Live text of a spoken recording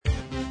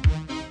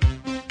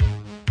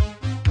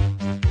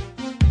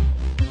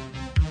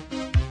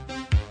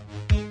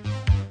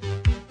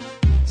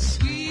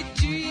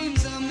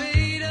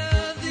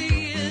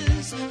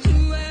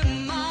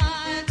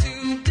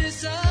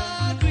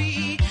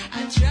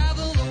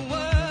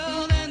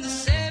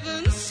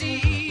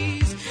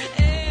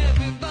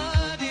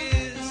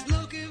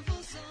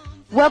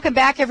Welcome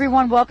back,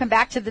 everyone. Welcome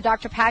back to the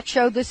Dr. Pat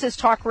Show. This is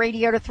Talk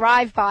Radio to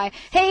Thrive By.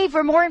 Hey,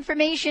 for more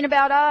information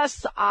about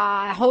us,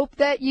 I hope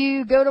that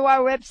you go to our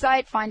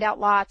website, find out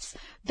lots,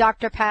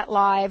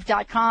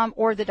 drpatlive.com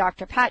or the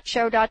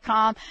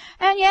drpatshow.com.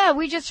 And yeah,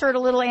 we just heard a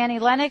little Annie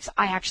Lennox.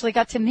 I actually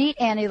got to meet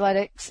Annie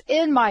Lennox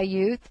in my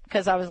youth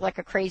because I was like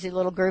a crazy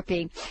little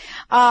groupie.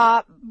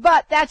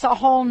 But that's a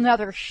whole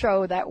nother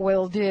show that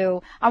we'll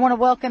do. I want to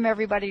welcome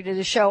everybody to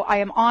the show. I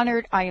am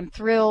honored. I am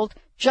thrilled.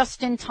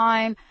 Just in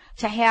time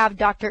to have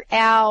Dr.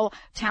 Al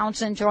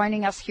Townshend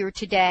joining us here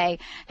today.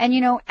 And, you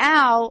know,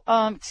 Al,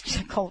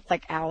 called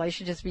like Al, I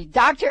should just be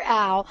Dr.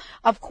 Al,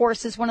 of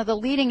course, is one of the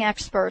leading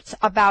experts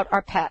about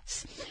our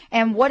pets.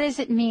 And what does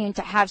it mean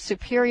to have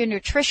superior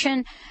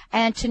nutrition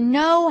and to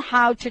know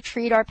how to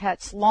treat our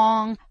pets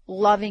long,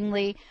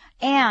 lovingly,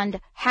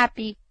 and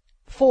happy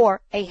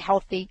for a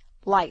healthy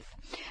life.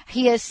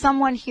 He is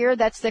someone here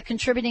that's the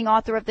contributing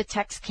author of the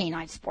text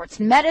Canine Sports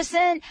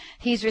Medicine.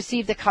 He's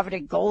received the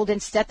coveted Golden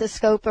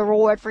Stethoscope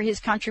Award for his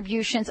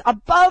contributions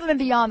above and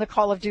beyond the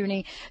call of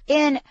duty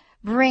in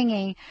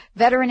bringing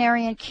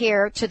veterinarian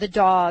care to the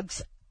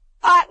dogs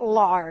at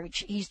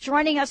large. He's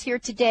joining us here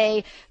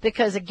today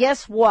because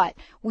guess what?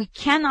 We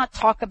cannot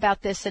talk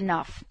about this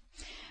enough.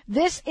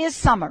 This is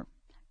summer.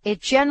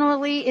 It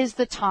generally is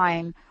the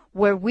time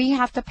where we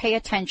have to pay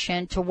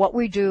attention to what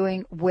we're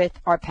doing with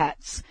our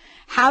pets.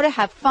 How to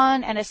have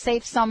fun and a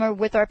safe summer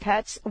with our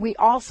pets. We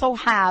also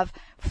have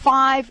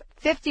 $50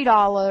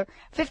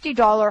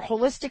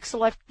 holistic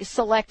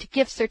select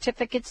gift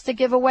certificates to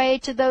give away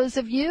to those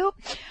of you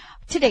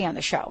today on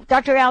the show.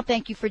 Dr. Al,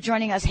 thank you for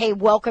joining us. Hey,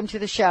 welcome to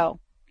the show.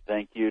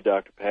 Thank you,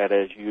 Dr. Pat.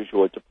 As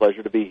usual, it's a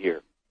pleasure to be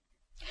here.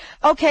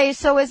 Okay,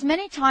 so as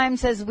many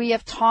times as we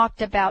have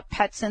talked about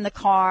pets in the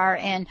car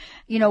and,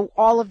 you know,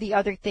 all of the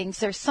other things,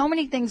 there's so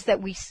many things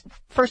that we,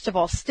 first of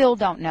all, still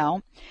don't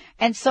know,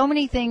 and so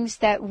many things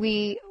that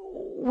we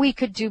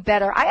could do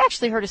better. I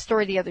actually heard a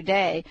story the other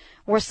day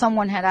where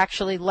someone had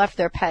actually left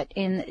their pet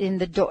in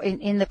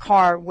the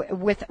car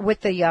with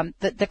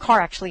the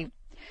car actually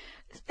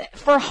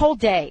for a whole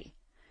day.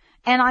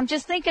 And I'm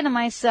just thinking to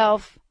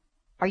myself,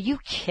 are you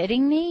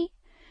kidding me?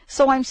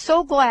 So I'm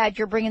so glad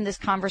you're bringing this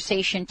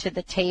conversation to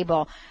the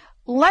table.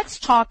 Let's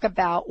talk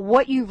about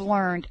what you've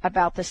learned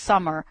about the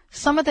summer,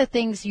 some of the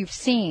things you've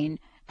seen,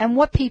 and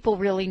what people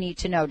really need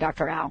to know,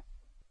 Dr. Al.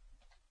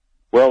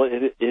 Well,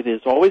 it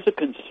is always a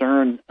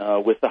concern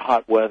with the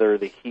hot weather,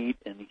 the heat,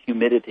 and the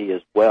humidity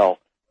as well.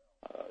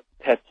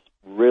 Pet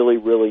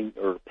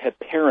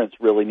parents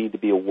really need to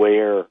be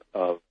aware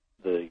of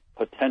the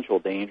potential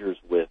dangers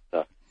with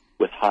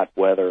hot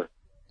weather.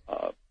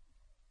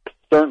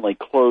 Certainly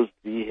closed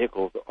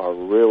vehicles are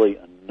really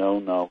a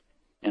no-no,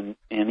 and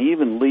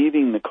even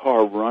leaving the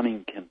car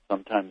running can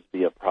sometimes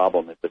be a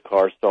problem. If the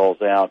car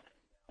stalls out,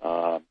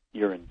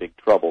 you're in big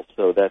trouble.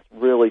 So that's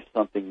really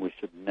something we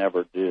should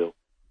never do.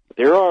 But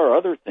there are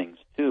other things,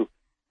 too.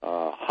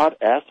 Hot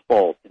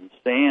asphalt and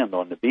sand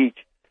on the beach,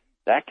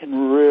 that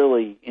can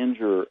really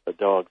injure a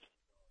dog's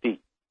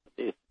feet.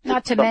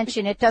 Not to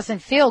mention it doesn't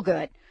feel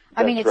good.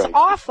 I mean, it's right.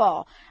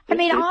 Awful. I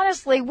mean,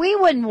 honestly, we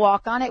wouldn't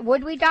walk on it,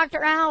 would we,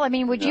 Dr. Al? I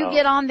mean, would you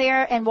get on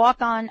there and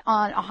walk on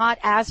a hot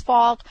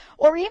asphalt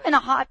or even a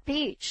hot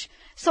beach?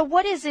 So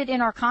what is it in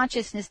our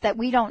consciousness that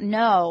we don't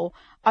know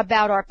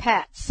about our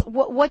pets?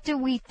 What do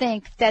we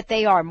think that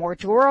they are? More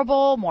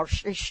durable, more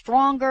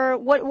stronger?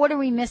 What are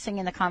we missing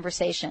in the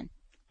conversation?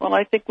 Well,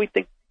 I think we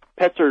think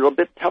pets are a little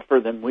bit tougher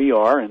than we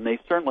are, and they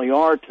certainly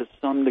are to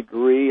some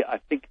degree. I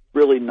think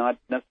really not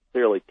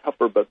necessarily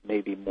tougher, but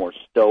maybe more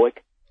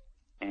stoic.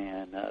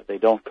 And they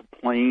don't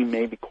complain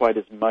maybe quite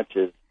as much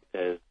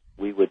as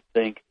we would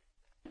think.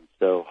 And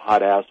so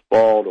hot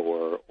asphalt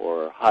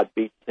or hot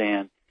beach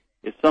sand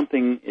is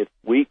something, if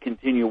we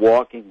continue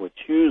walking with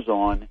shoes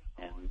on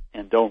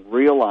and don't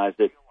realize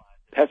it,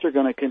 pets are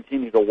going to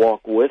continue to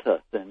walk with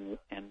us, and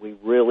we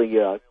really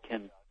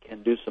can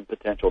do some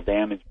potential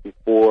damage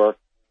before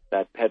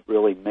that pet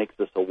really makes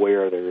us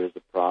aware there is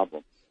a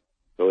problem.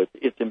 So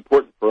it's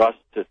important for us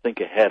to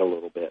think ahead a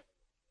little bit.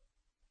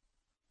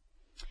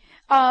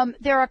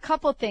 There are a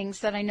couple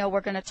things that I know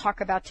we're going to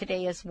talk about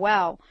today as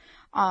well.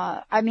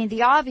 I mean,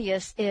 the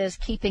obvious is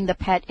keeping the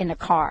pet in a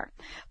car.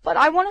 But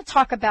I want to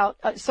talk about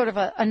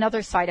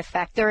another side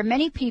effect. There are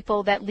many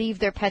people that leave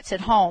their pets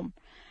at home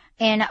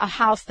in a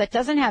house that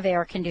doesn't have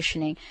air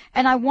conditioning.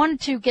 And I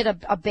wanted to get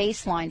a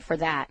baseline for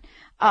that.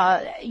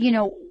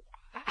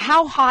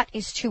 How hot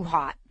is too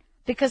hot?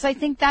 Because I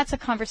think that's a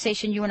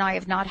conversation you and I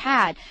have not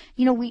had.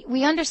 You know,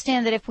 we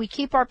understand that if we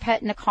keep our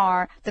pet in the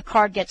car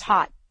gets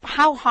hot.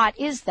 How hot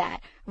is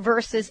that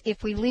versus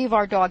if we leave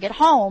our dog at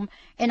home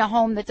in a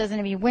home that doesn't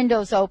have any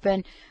windows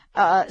open,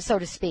 so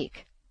to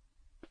speak?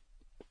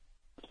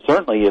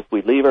 Certainly, if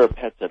we leave our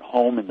pets at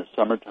home in the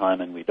summertime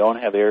and we don't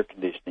have air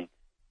conditioning,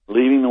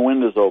 leaving the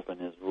windows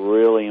open is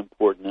really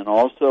important. And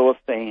also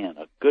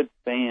a good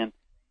fan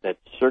that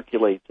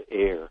circulates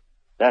air.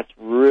 That's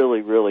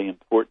really, really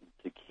important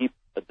to keep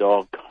a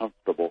dog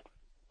comfortable.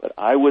 But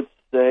I would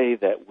say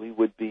that we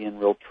would be in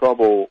real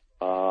trouble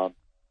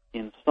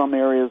in some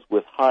areas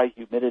with high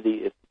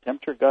humidity, if the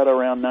temperature got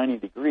around 90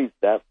 degrees,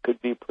 that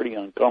could be pretty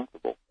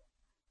uncomfortable.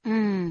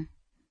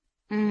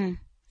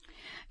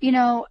 You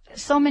know,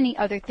 so many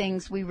other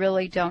things we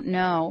really don't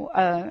know.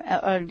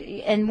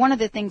 And one of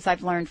the things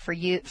I've learned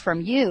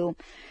from you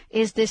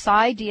is this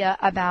idea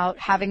about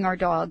having our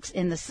dogs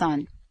in the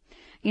sun.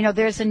 You know,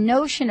 there's a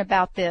notion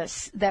about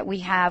this that we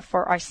have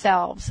for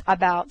ourselves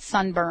about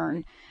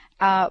sunburn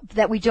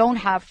that we don't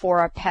have for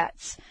our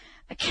pets.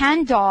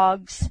 Can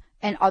dogs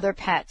and other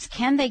pets,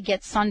 can they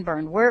get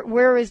sunburned?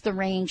 Where is the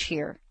range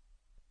here?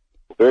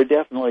 Very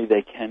definitely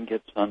they can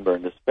get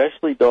sunburned,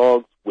 especially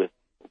dogs with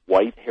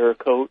white hair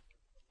coat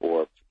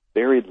or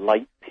very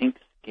light pink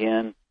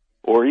skin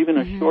or even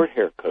a short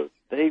hair coat.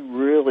 They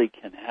really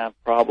can have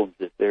problems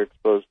if they're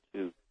exposed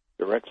to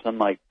direct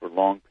sunlight for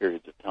long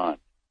periods of time.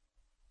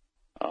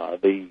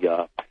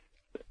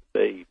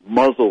 The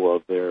muzzle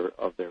of their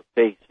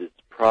face is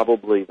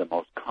probably the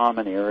most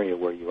common area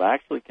where you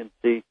actually can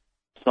see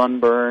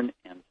sunburn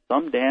and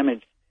some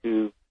damage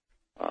to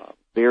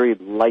very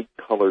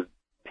light-colored,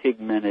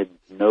 pigmented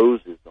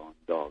noses on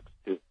dogs,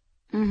 too.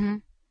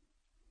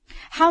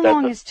 How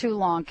long is too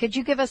long? Could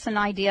you give us an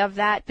idea of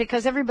that?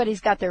 Because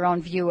everybody's got their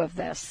own view of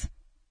this.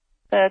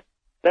 That's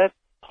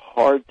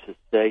hard to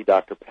say,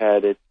 Dr.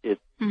 Pat. It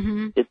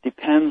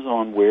depends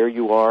on where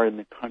you are in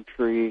the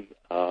country.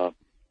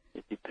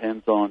 It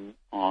depends on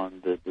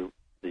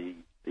the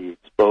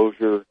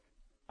exposure.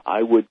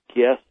 I would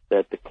guess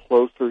that the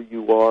closer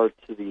you are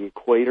to the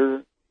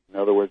equator, in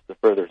other words, the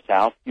further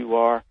south you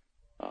are,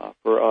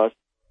 for us,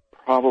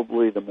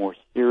 probably the more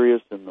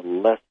serious and the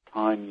less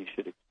time you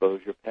should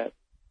expose your pet.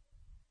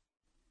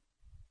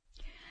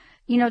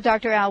 You know,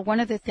 Dr. Al, one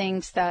of the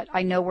things that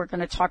I know we're going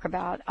to talk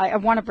about, I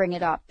want to bring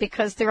it up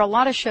because there are a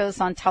lot of shows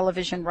on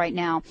television right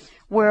now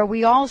where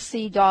we all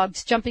see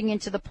dogs jumping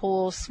into the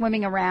pool,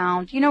 swimming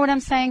around. You know what I'm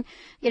saying?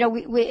 You know,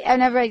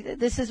 and everybody,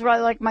 this is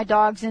really like my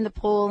dog's in the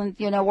pool and,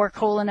 you know, we're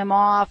cooling him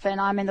off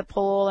and I'm in the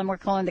pool and we're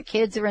cooling, the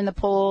kids are in the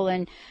pool.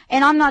 And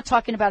I'm not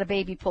talking about a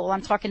baby pool.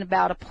 I'm talking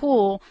about a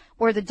pool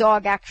where the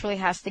dog actually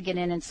has to get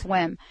in and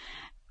swim.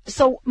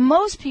 So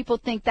most people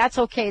think that's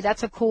okay,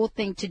 that's a cool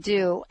thing to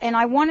do. And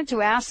I wanted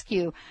to ask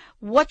you,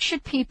 what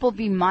should people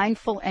be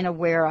mindful and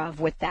aware of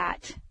with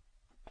that?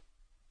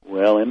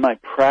 Well, in my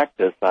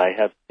practice, I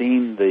have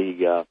seen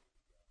the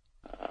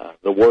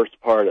worst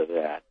part of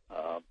that.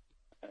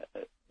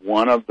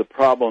 One of the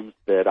problems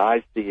that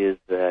I see is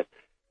that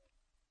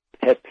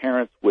pet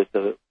parents with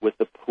the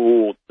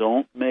pool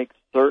don't make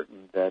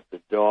certain that the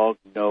dog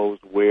knows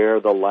where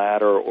the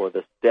ladder or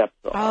the steps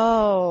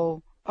are.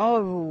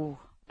 Oh.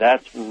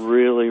 That's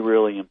really,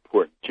 really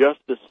important.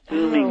 Just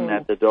assuming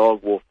that the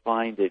dog will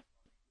find it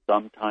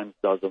sometimes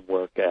doesn't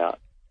work out.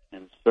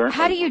 And certainly,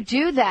 how do you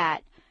do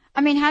that?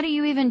 I mean, how do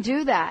you even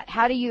do that?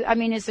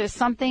 Is there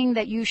something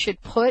that you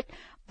should put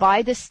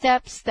by the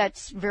steps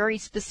that's very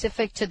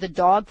specific to the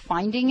dog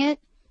finding it?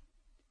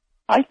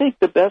 I think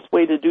the best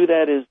way to do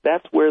that is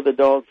that's where the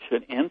dog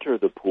should enter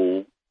the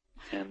pool,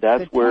 and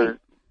that's where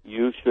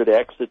you should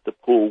exit the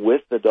pool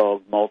with the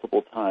dog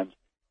multiple times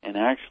and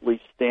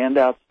actually stand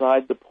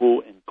outside the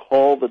pool and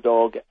call the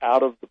dog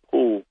out of the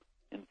pool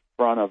in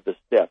front of the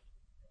steps.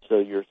 So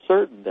you're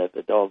certain that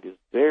the dog is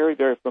very,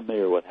 very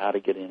familiar with how to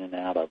get in and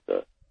out of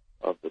the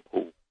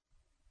pool.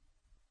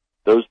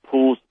 Those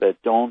pools that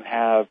don't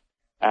have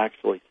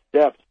actually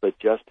steps but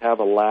just have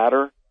a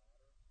ladder,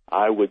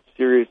 I would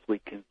seriously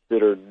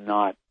consider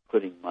not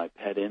putting my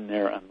pet in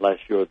there unless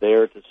you're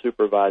there to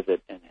supervise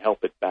it and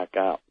help it back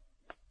out.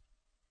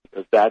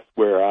 Because that's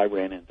where I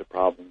ran into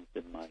problems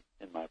in my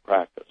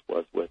practice,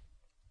 was with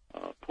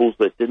pools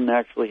that didn't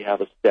actually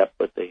have a step,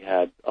 but they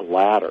had a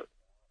ladder,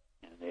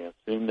 and they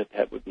assumed the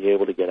pet would be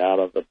able to get out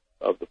of the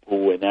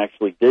pool, and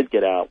actually did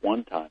get out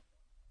one time,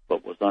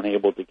 but was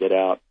unable to get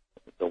out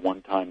the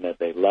one time that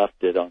they left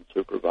it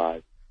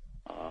unsupervised.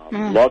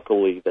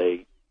 Luckily,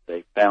 they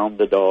found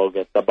the dog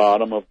at the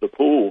bottom of the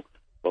pool,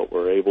 but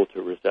were able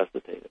to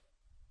resuscitate it.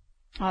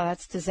 Oh,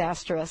 that's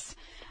disastrous.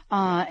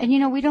 And, you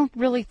know, we don't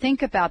really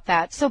think about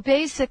that. So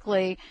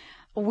basically,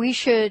 we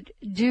should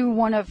do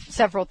one of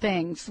several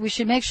things. We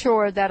should make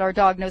sure that our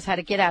dog knows how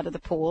to get out of the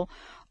pool,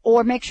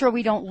 or make sure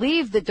we don't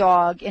leave the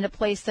dog in a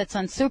place that's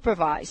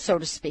unsupervised, so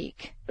to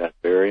speak. That's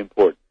very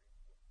important.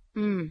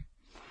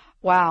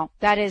 Wow,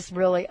 that is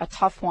really a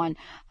tough one.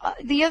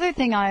 The other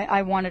thing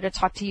I wanted to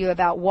talk to you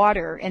about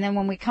water, and then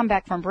when we come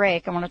back from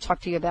break, I want to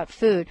talk to you about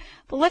food.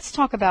 But let's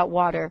talk about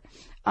water.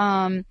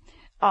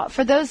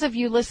 For those of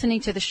you listening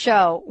to the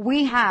show,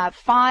 we have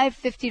five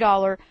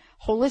 $50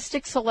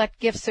 Holistic Select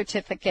gift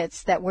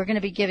certificates that we're going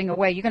to be giving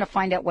away. You're going to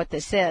find out what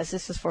this is.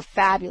 This is for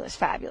fabulous,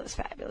 fabulous,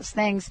 fabulous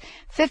things.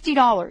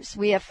 $50.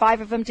 We have 5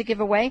 of them to give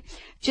away.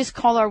 Just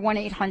call our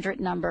 1-800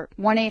 number,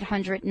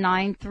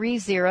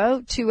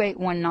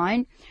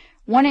 1-800-930-2819.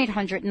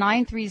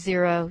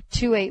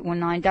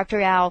 1-800-930-2819.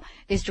 Dr. Al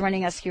is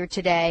joining us here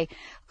today.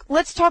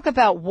 Let's talk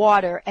about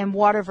water and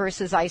water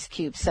versus ice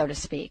cubes, so to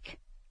speak.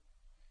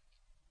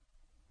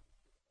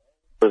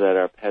 That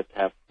our pets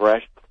have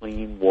fresh,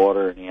 clean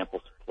water in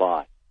ample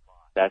supply.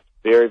 That's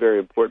very, very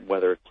important,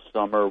 whether it's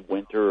summer,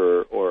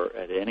 winter, or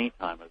at any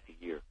time of the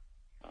year.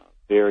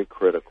 Very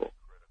critical.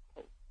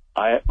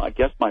 I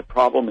guess my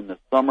problem in the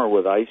summer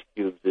with ice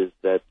cubes is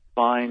that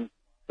fine,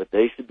 but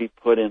they should be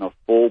put in a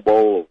full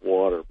bowl of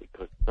water,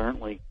 because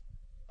certainly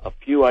a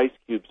few ice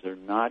cubes are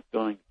not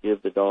going to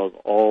give the dog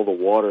all the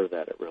water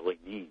that it really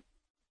needs.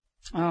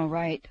 Oh,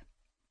 right.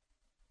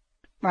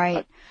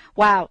 Right.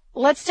 Wow.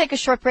 Let's take a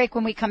short break.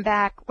 When we come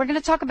back, we're going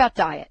to talk about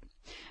diet.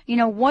 You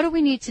know, what do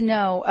we need to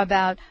know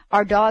about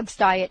our dog's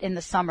diet in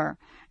the summer?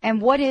 And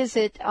what is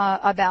it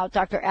about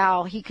Dr.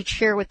 Al he could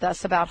share with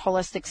us about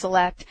Holistic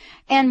Select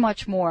and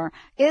much more?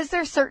 Is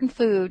there certain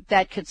food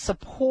that could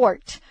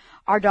support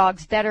our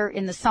dogs better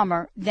in the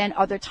summer than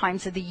other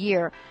times of the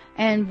year?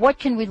 And what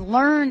can we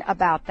learn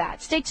about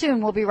that? Stay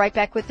tuned. We'll be right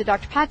back with the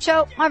Dr. Pat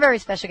Show. My very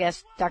special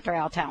guest, Dr.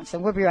 Al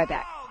Townshend. We'll be right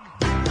back.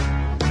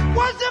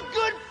 Was a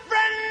good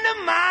friend of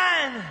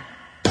mine.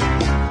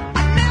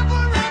 I never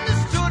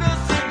understood a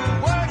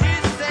single word he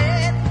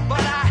said,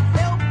 but I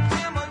helped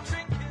him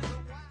drink his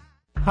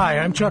wine. Hi,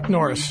 I'm Chuck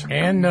Norris.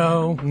 And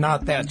no,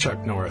 not that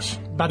Chuck Norris.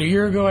 About a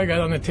year ago, I got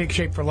on the Take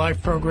Shape for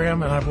Life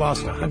program, and I've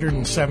lost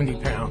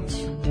 170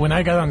 pounds. When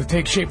I got on the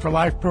Take Shape for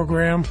Life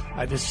program,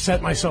 I just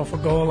set myself a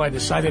goal. I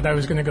decided I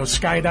was going to go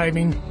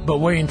skydiving, but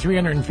weighing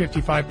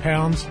 355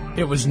 pounds,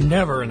 it was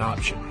never an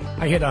option.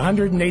 I hit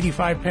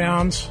 185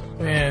 pounds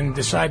and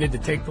decided to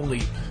take the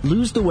leap.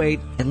 Lose the weight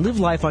and live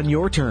life on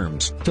your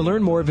terms. To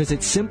learn more,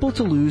 visit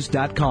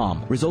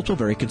simpletolose.com. Results will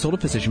vary. Consult a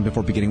physician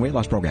before beginning weight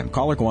loss program.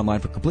 Call or go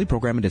online for complete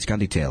program and discount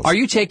details. Are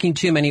you taking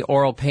too many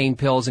oral pain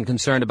pills and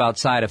concerned about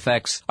side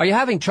effects? Are you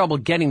having trouble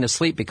getting to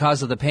sleep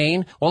because of the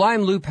pain? Well,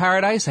 I'm Lou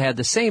Paradise. I had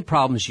the same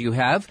problems you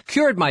have.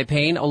 Cured my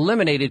pain,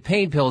 eliminated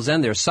pain pills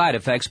and their side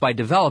effects by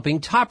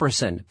developing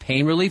Topricin,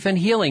 pain relief and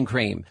healing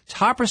cream.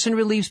 Topricin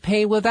relieves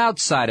pain without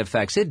side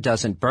effects. It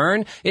doesn't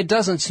burn, it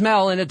doesn't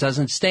smell, and it doesn't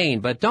stain.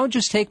 But don't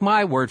just take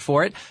my word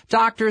for it.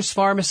 Doctors,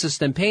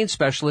 pharmacists, and pain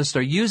specialists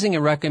are using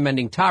and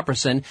recommending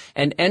Topricin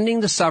and ending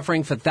the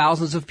suffering for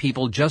thousands of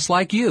people just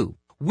like you.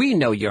 We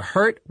know you're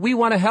hurt. We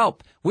want to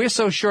help. We're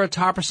so sure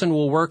Topricin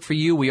will work for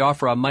you, we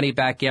offer a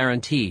money-back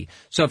guarantee.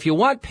 So if you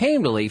want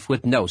pain relief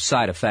with no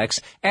side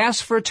effects,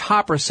 ask for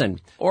Topricin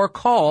or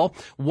call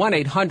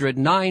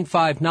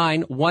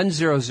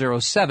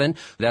 1-800-959-1007.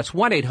 That's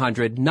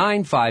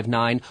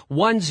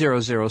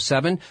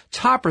 1-800-959-1007.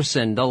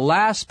 Topricin, the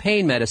last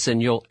pain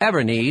medicine you'll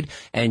ever need,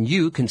 and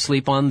you can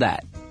sleep on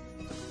that.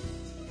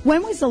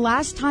 When was the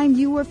last time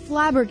you were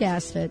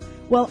flabbergasted?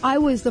 Well, I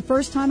was the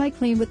first time I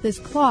cleaned with this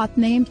cloth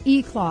named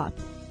E-Cloth.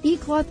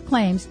 E-Cloth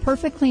claims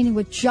perfect cleaning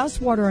with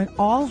just water on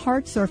all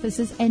hard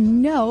surfaces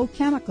and no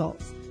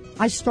chemicals.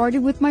 I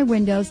started with my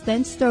windows,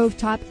 then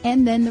stovetop,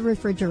 and then the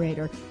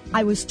refrigerator.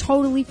 I was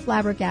totally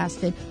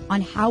flabbergasted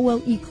on how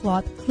well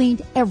E-Cloth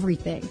cleaned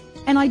everything.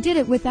 And I did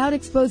it without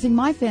exposing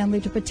my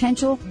family to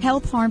potential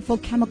health-harmful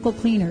chemical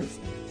cleaners.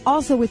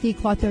 Also with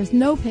E-Cloth, there's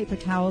no paper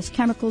towels,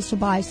 chemicals to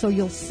buy, so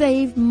you'll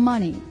save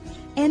money.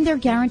 And they're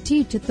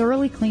guaranteed to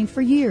thoroughly clean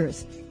for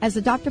years. As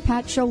a Dr.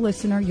 Pat Show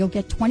listener, you'll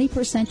get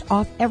 20%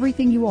 off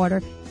everything you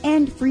order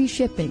and free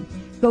shipping.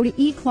 Go to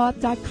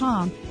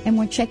ecloth.com, and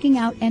when checking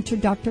out, enter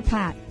Dr.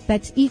 Pat.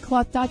 That's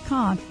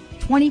ecloth.com.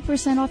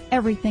 20% off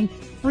everything,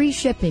 free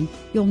shipping.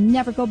 You'll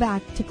never go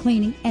back to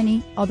cleaning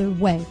any other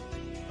way.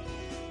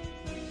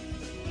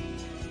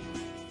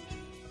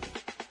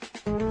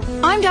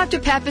 I'm Dr.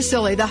 Pat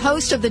Basile, the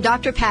host of the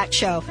Dr. Pat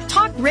Show,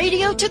 talk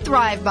radio to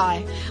thrive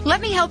by. Let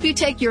me help you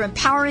take your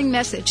empowering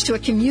message to a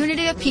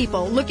community of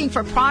people looking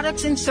for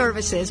products and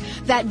services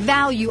that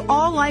value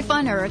all life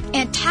on earth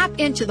and tap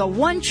into the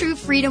one true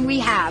freedom we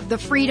have, the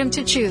freedom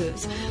to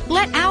choose.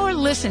 Let our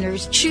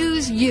listeners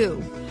choose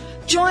you.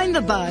 Join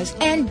the buzz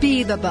and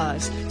be the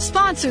buzz.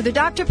 Sponsor the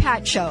Dr.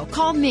 Pat Show.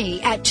 Call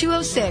me at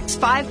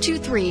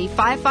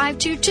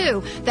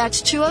 206-523-5522.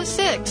 That's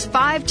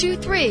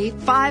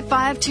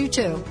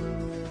 206-523-5522.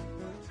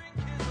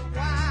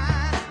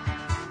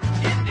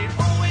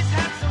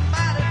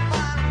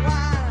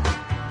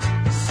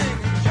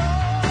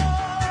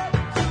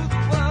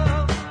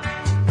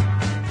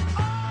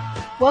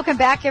 Welcome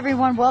back,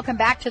 everyone. Welcome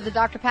back to the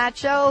Dr. Pat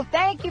Show.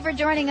 Thank you for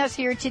joining us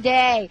here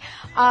today.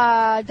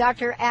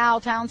 Dr.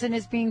 Al Townshend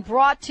is being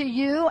brought to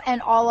you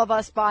and all of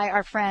us by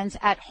our friends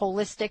at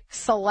Holistic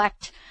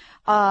Select.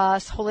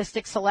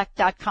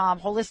 HolisticSelect.com.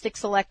 Holistic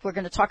Select we're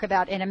going to talk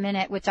about in a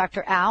minute with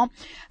Dr. Al.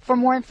 For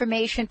more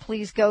information,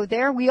 please go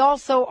there. We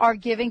also are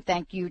giving,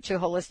 thank you to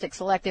Holistic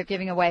Select, they're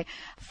giving away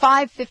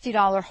 $5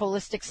 $50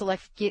 Holistic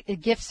Select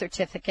gift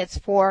certificates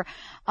for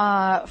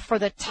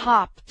the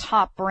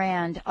top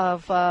brand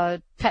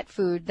of pet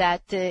food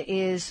that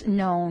is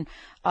known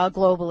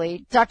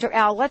globally. Dr.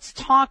 Al, let's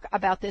talk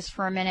about this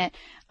for a minute.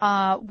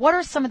 What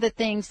are some of the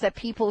things that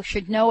people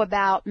should know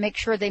about, make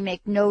sure they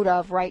make note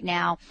of right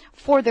now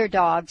for their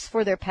dogs,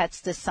 for their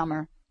pets this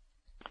summer?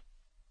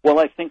 Well,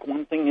 I think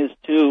one thing is,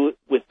 too,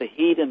 with the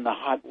heat and the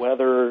hot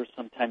weather,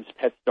 sometimes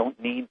pets don't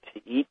need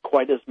to eat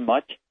quite as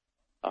much.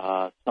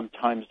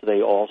 Sometimes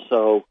they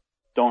also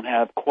don't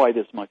have quite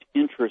as much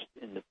interest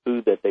in the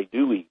food that they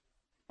do eat.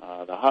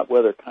 The hot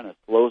weather kind of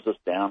slows us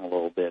down a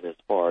little bit as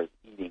far as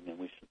eating, and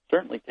we should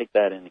certainly take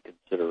that into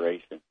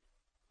consideration.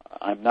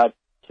 I'm not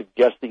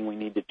suggesting we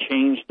need to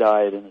change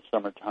diet in the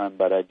summertime,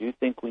 but I do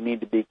think we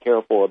need to be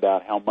careful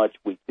about how much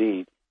we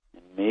feed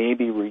and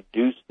maybe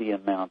reduce the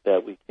amount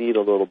that we feed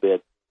a little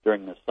bit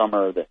during the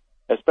summer,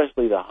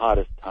 especially the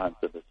hottest times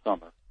of the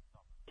summer.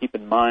 Keep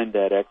in mind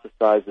that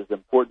exercise is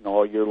important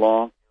all year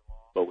long,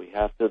 but we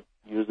have to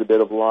use a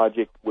bit of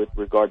logic with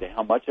regard to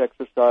how much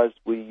exercise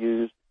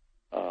we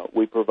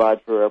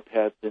provide for our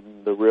pets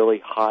in the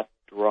really hot,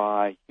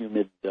 dry,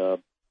 humid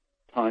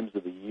times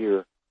of the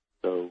year.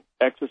 So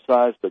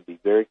exercise, but be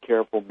very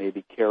careful.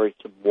 Maybe carry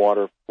some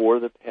water for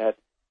the pet.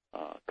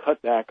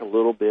 Cut back a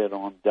little bit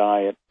on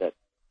diet. That's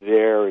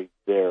very,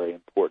 very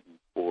important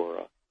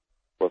for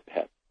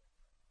pets.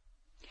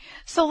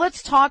 So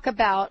let's talk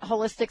about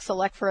Holistic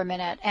Select for a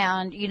minute,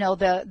 and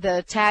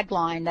the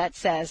tagline that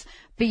says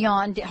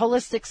 "Beyond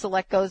Holistic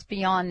Select goes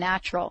beyond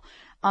natural."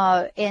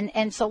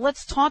 And so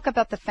let's talk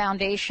about the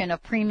foundation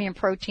of premium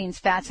proteins,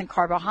 fats, and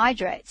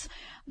carbohydrates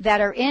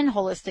that are in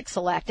Holistic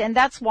Select. And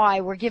that's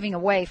why we're giving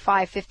away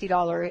 $5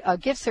 $50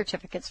 gift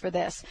certificates for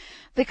this,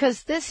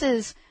 because this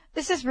is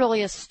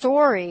really a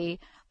story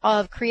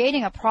of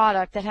creating a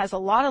product that has a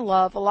lot of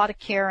love, a lot of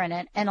care in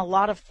it, and a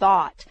lot of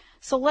thought.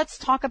 So let's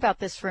talk about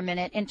this for a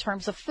minute in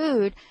terms of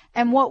food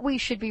and what we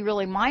should be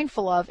really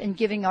mindful of in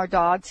giving our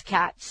dogs,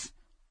 cats.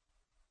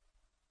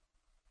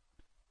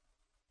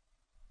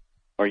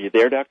 Are you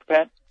there, Dr.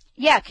 Pat?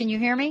 Yeah, can you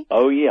hear me?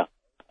 Oh, yeah.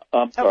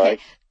 I'm sorry.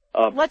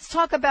 Okay. Let's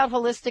talk about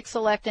Holistic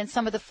Select and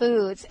some of the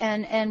foods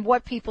and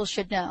what people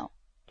should know.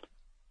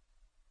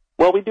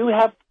 Well, we do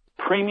have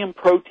premium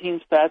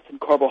proteins, fats, and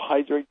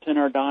carbohydrates in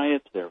our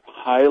diets. They're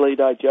highly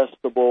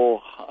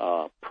digestible,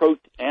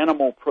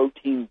 animal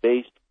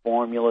protein-based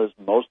formulas.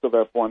 Most of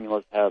our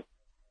formulas have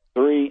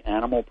 3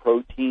 animal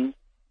proteins.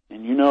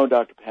 And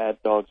Dr.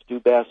 Pat, dogs do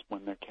best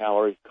when their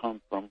calories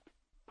come from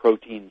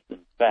proteins and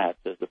fats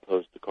as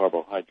opposed to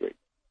carbohydrates.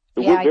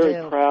 So yeah, we're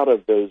very proud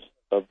of those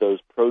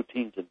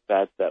proteins and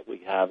fats that we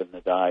have in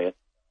the diet.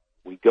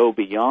 We go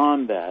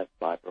beyond that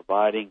by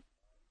providing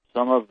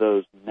some of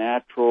those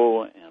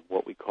natural and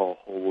what we call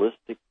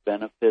holistic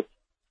benefits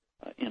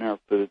in our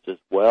foods as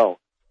well.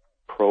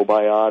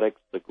 Probiotics,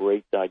 the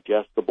great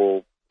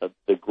digestible,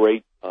 the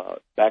great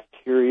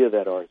bacteria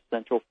that are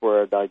essential for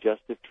our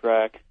digestive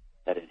tract,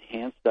 that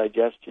enhance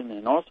digestion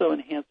and also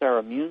enhance our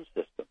immune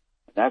system.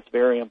 And that's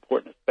very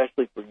important,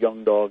 especially for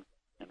young dogs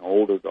and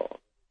older dogs.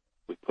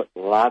 We put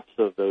lots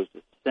of those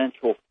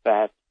essential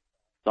fats,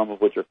 some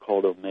of which are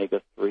called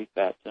omega-3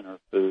 fats in our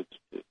foods,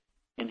 to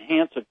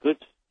enhance a good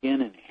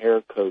skin and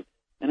hair coat.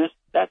 And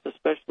that's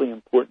especially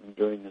important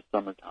during the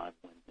summertime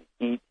when the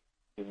heat,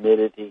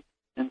 humidity,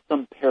 and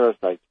some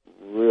parasites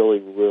really,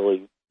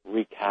 really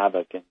wreak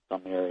havoc in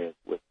some areas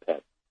with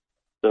pets.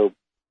 So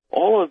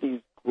all of these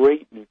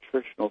great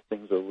nutritional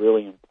things are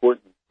really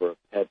important for a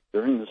pet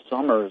during the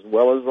summer as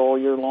well as all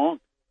year long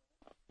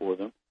for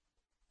them.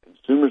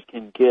 Consumers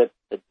can get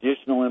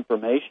additional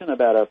information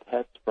about our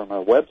pets from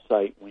our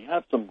website. We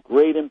have some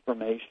great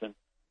information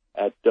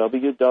at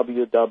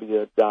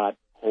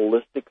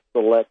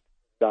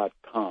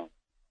www.holisticselect.com.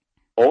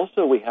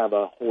 Also, we have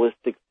a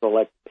Holistic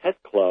Select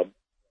Pet Club,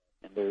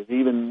 and there's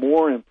even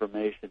more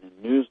information in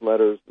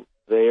newsletters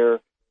there.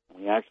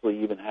 We actually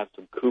even have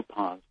some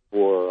coupons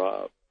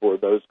for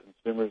those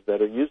consumers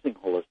that are using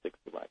Holistic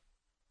Select.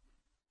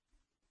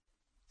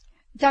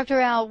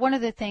 Dr. Al, one of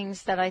the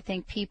things that I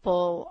think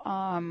people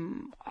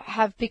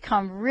have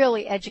become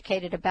really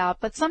educated about,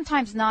 but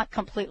sometimes not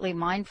completely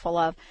mindful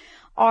of,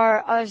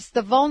 is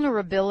the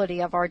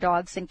vulnerability of our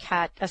dogs and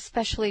cats,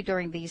 especially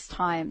during these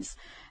times.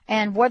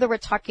 And whether we're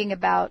talking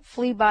about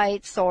flea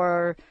bites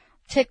or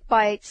tick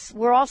bites,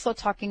 we're also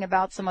talking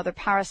about some other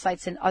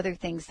parasites and other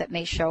things that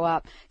may show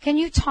up. Can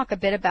you talk a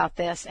bit about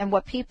this and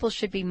what people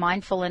should be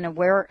mindful and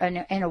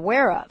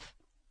aware of?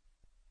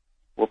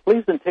 Well,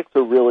 fleas and ticks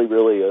are really,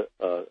 really a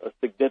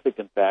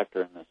significant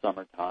factor in the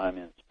summertime,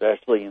 and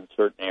especially in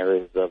certain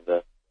areas of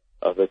the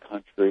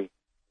country.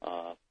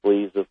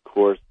 Fleas, of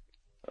course,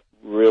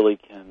 really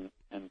can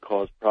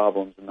cause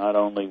problems not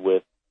only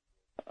with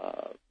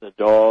the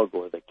dog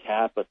or the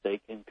cat, but they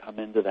can come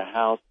into the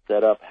house,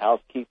 set up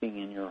housekeeping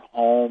in your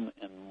home,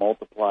 and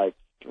multiply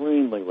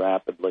extremely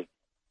rapidly.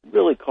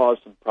 Really cause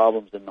some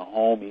problems in the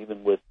home,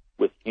 even with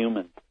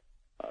humans.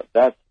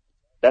 That's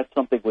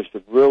something we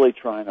should really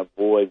try and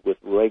avoid with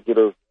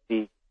regular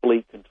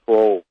flea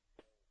control.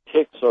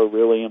 Ticks are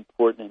really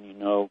important,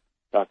 and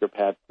Dr.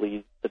 Pat,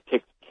 the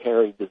ticks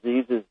carry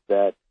diseases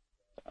that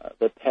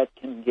the pet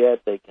can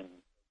get. They can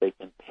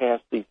pass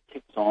these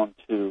ticks on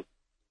to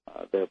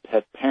their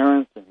pet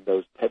parents, and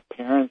those pet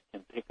parents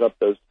can pick up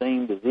those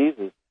same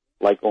diseases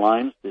like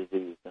Lyme's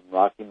disease and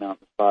Rocky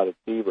Mountain spotted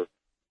fever.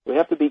 We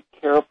have to be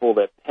careful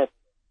that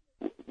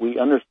we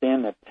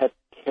understand that pets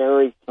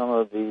carry some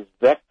of these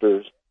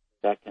vectors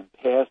that can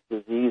pass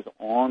disease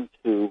on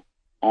to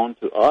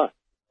us.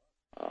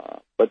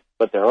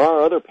 But there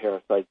are other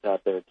parasites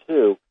out there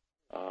too.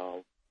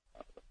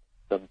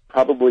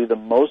 Probably the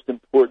most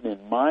important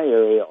in my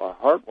area are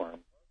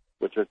heartworms,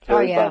 which which are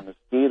carried by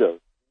mosquitoes.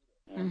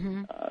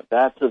 And,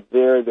 that's a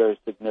very, very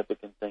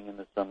significant thing in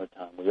the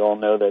summertime. We all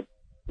know that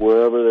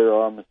wherever there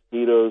are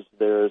mosquitoes,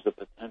 there is a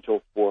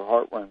potential for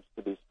heartworms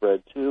to be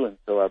spread too, and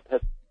so our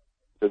pets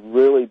should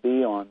really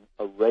be on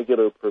a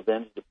regular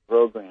preventative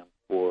program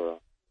for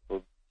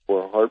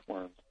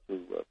heartworms to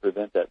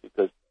prevent that,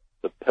 because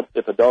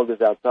if a dog is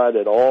outside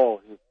at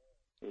all, he's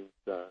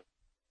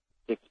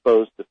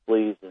exposed to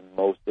fleas in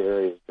most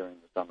areas during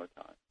the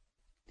summertime.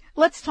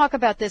 Let's talk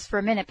about this for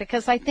a minute,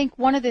 because I think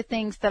one of the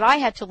things that I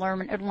had to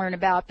learn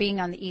about being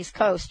on the East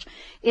Coast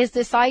is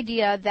this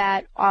idea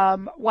that,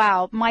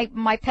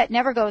 my pet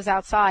never goes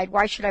outside.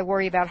 Why should I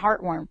worry about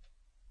heartworm?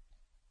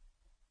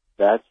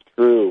 That's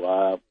true.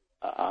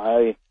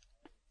 I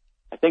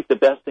think the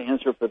best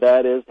answer for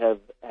that is,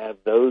 have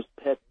those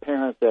pet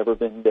parents ever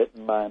been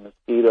bitten by a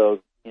mosquito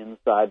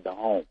inside the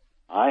home?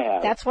 I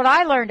have. That's what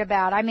I learned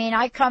about. I mean,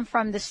 I come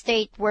from the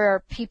state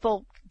where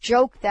people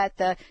joke that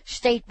the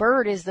state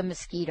bird is the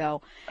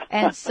mosquito.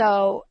 And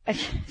so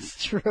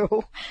it's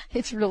true.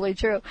 It's really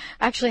true.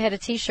 I actually had a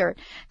T-shirt.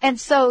 And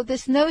so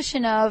this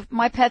notion of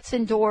my pet's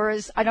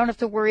indoors, I don't have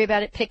to worry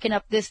about it picking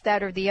up this,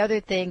 that, or the other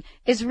thing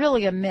is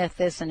really a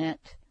myth, isn't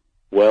it?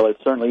 Well, it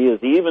certainly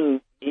is.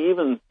 Even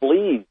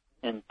fleas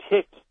and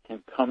ticks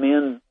can come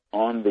in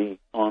on the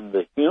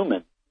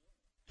human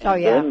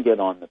and then get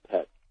on the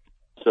pet.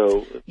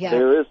 So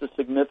there is a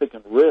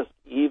significant risk,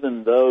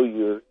 even though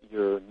you're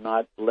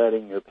not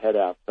letting your pet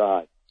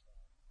outside.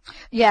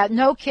 Yeah,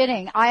 no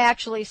kidding. I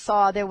actually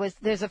saw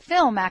there's a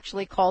film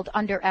actually called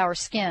Under Our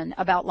Skin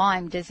about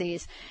Lyme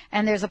disease,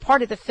 and there's a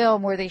part of the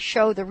film where they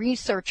show the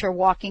researcher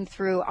walking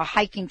through a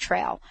hiking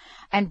trail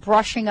and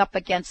brushing up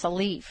against a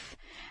leaf.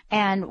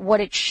 And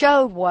what it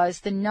showed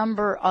was the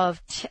number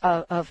of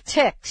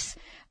ticks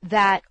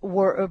that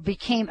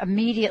became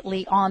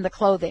immediately on the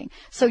clothing.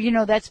 So,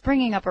 that's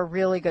bringing up a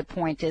really good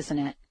point, isn't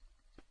it?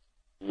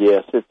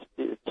 Yes,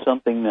 it's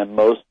something that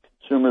most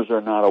consumers are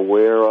not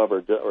aware of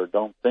or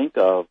don't think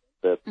of,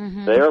 that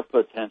their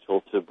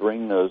potential to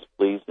bring those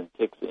fleas and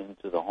ticks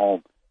into the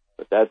home.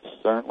 But that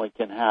certainly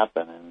can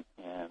happen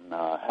and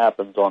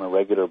happens on a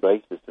regular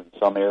basis in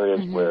some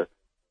areas where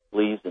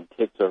fleas and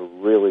ticks are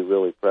really,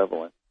 really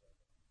prevalent.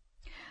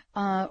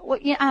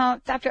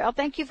 Dr. L,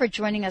 thank you for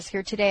joining us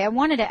here today. I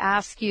wanted to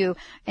ask you,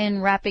 in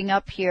wrapping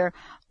up here,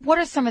 what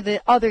are some of the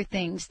other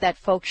things that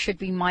folks should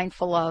be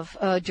mindful of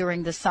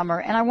during the summer?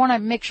 And I want to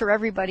make sure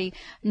everybody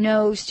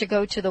knows to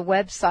go to the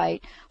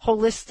website,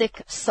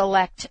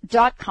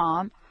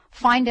 holisticselect.com,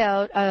 find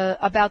out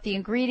about the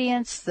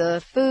ingredients,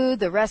 the food,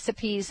 the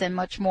recipes, and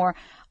much more.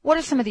 What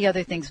are some of the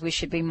other things we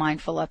should be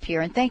mindful of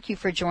here? And thank you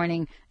for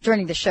joining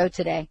the show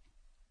today.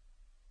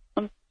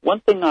 One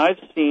thing I've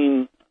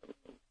seen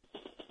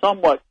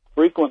somewhat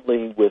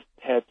frequently with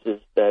pets is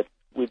that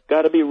we've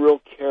got to be real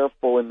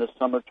careful in the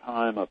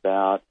summertime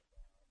about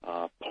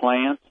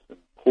plants and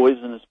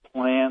poisonous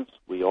plants.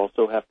 We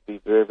also have to be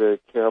very,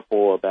 very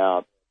careful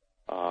about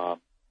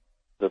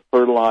the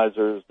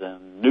fertilizers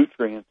and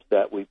nutrients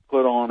that we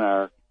put on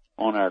our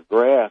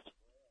grass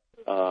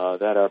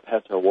that our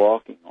pets are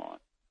walking on.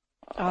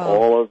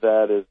 All of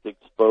that is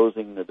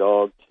exposing the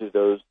dog to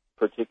those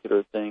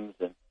particular things,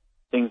 and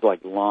things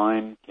like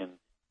lime can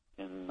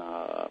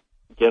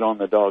get on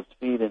the dog's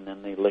feet, and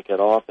then they lick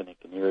it off, and it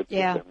can irritate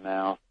their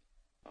mouth.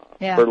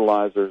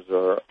 Fertilizers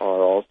are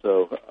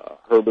also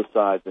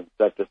herbicides,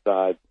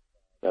 insecticides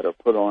that are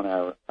put on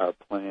our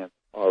plants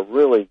are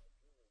really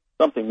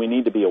something we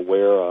need to be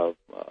aware of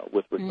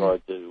with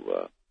regard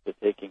to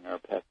taking our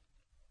pets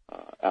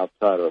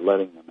outside or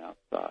letting them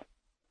outside.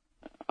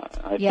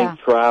 I think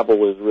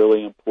travel is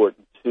really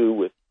important too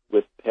with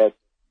pets.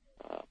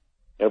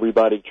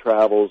 Everybody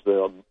travels.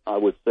 I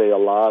would say a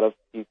lot of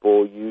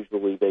people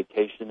usually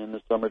vacation in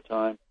the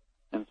summertime,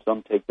 and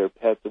some take their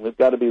pets. And we've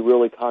got to be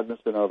really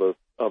cognizant of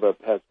our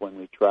pets when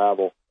we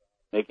travel,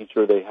 making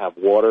sure they have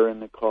water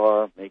in the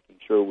car, making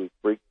sure we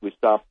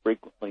stop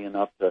frequently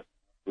enough to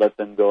let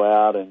them go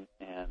out and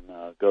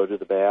go to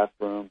the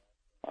bathroom,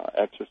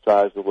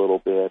 exercise a little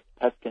bit.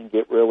 Pets can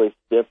get really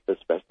stiff,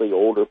 especially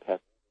older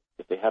pets,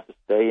 if they have to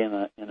stay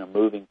in a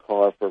moving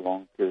car for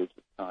long periods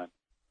of time,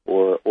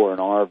 or an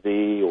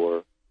RV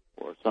or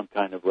some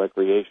kind of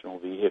recreational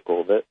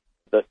vehicle. That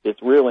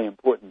it's really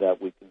important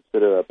that we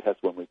consider our pets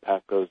when we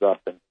pack those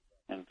up and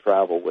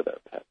travel with our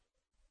pets.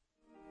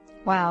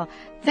 Wow.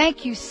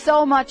 Thank you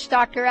so much,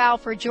 Dr. Al,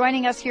 for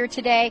joining us here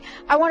today.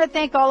 I want to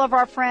thank all of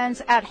our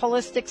friends at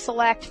Holistic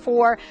Select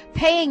for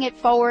paying it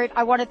forward.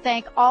 I want to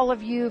thank all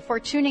of you for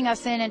tuning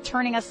us in and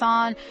turning us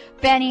on.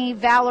 Benny,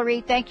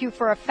 Valerie, thank you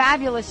for a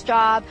fabulous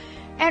job.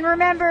 And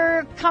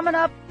remember, coming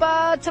up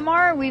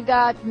tomorrow, we've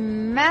got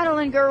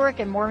Madeline Gerwick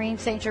and Maureen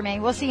St.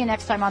 Germain. We'll see you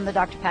next time on the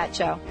Dr. Pat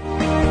Show.